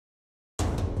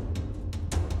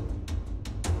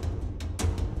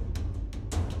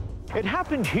It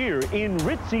happened here in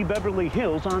ritzy Beverly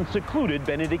Hills on secluded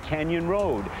Benedict Canyon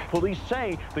Road. Police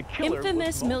say the killer...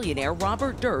 Infamous millionaire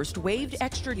Robert Durst waived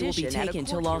extradition. He will be taken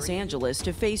to Los Angeles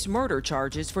to face murder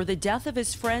charges for the death of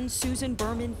his friend Susan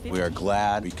Berman. We are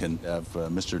glad we can have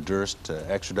Mr. Durst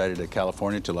extradited to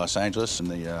California to Los Angeles in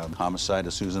the homicide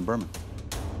of Susan Berman.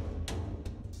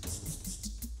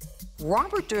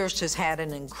 Robert Durst has had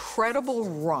an incredible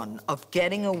run of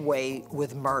getting away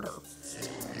with murder.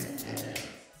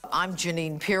 I'm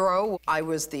Jeanine Pirro. I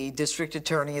was the district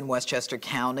attorney in Westchester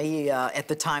County at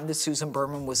the time that Susan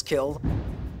Berman was killed.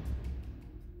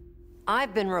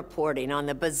 I've been reporting on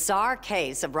the bizarre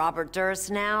case of Robert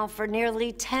Durst now for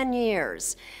nearly 10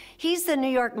 years. He's the New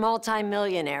York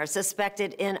multimillionaire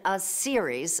suspected in a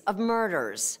series of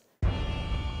murders.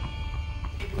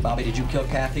 Bobby, did you kill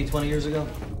Kathy 20 years ago?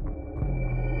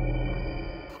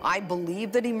 I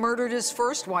believe that he murdered his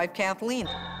first wife, Kathleen.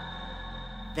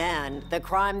 Then, the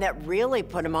crime that really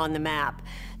put him on the map.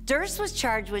 Durst was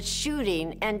charged with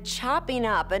shooting and chopping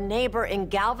up a neighbor in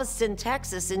Galveston,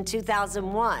 Texas in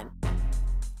 2001.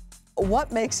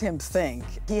 What makes him think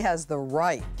he has the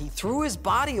right? He threw his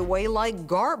body away like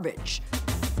garbage.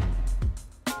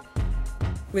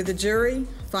 With the jury,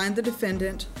 find the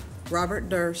defendant, Robert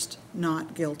Durst,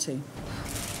 not guilty.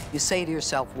 You say to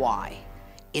yourself, why?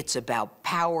 It's about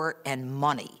power and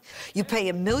money. You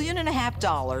pay $1.5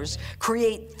 million,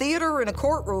 create theater in a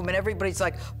courtroom, and everybody's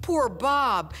like, poor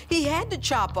Bob, he had to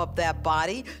chop up that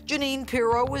body. Jeanine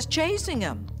Pirro was chasing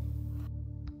him.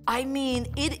 I mean,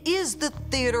 it is the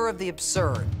theater of the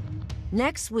absurd.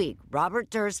 Next week, Robert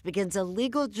Durst begins a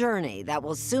legal journey that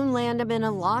will soon land him in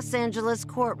a Los Angeles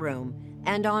courtroom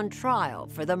and on trial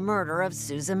for the murder of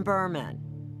Susan Berman.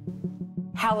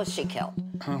 How was she killed?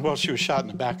 Well, she was shot in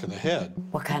the back of the head.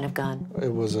 What kind of gun?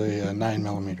 It was a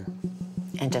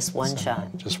 9mm. And just one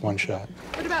shot? Just one shot.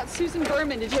 What about Susan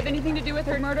Berman? Did you have anything to do with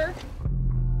her murder?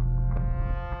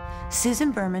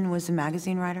 Susan Berman was a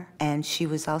magazine writer, and she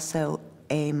was also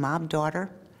a mob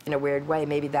daughter. In a weird way,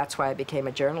 maybe that's why I became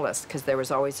a journalist, because there was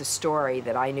always a story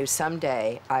that I knew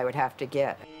someday I would have to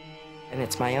get, and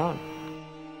it's my own.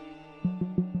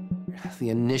 The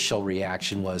initial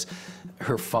reaction was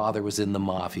her father was in the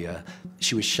mafia.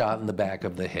 She was shot in the back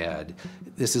of the head.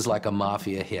 This is like a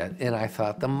mafia hit. And I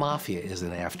thought, the mafia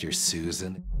isn't after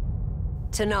Susan.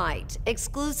 Tonight,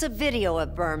 exclusive video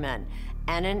of Berman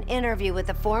and an interview with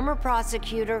a former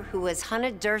prosecutor who has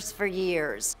hunted Durst for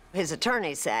years. His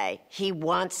attorneys say he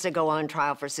wants to go on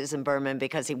trial for Susan Berman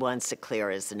because he wants to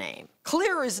clear his name.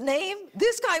 Clear his name?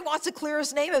 This guy wants to clear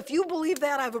his name? If you believe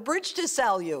that, I have a bridge to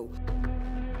sell you.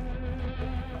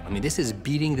 I mean, this is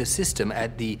beating the system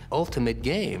at the ultimate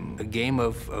game, a game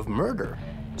of murder.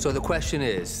 So the question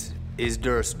is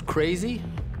Durst crazy,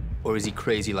 or is he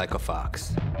crazy like a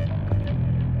fox?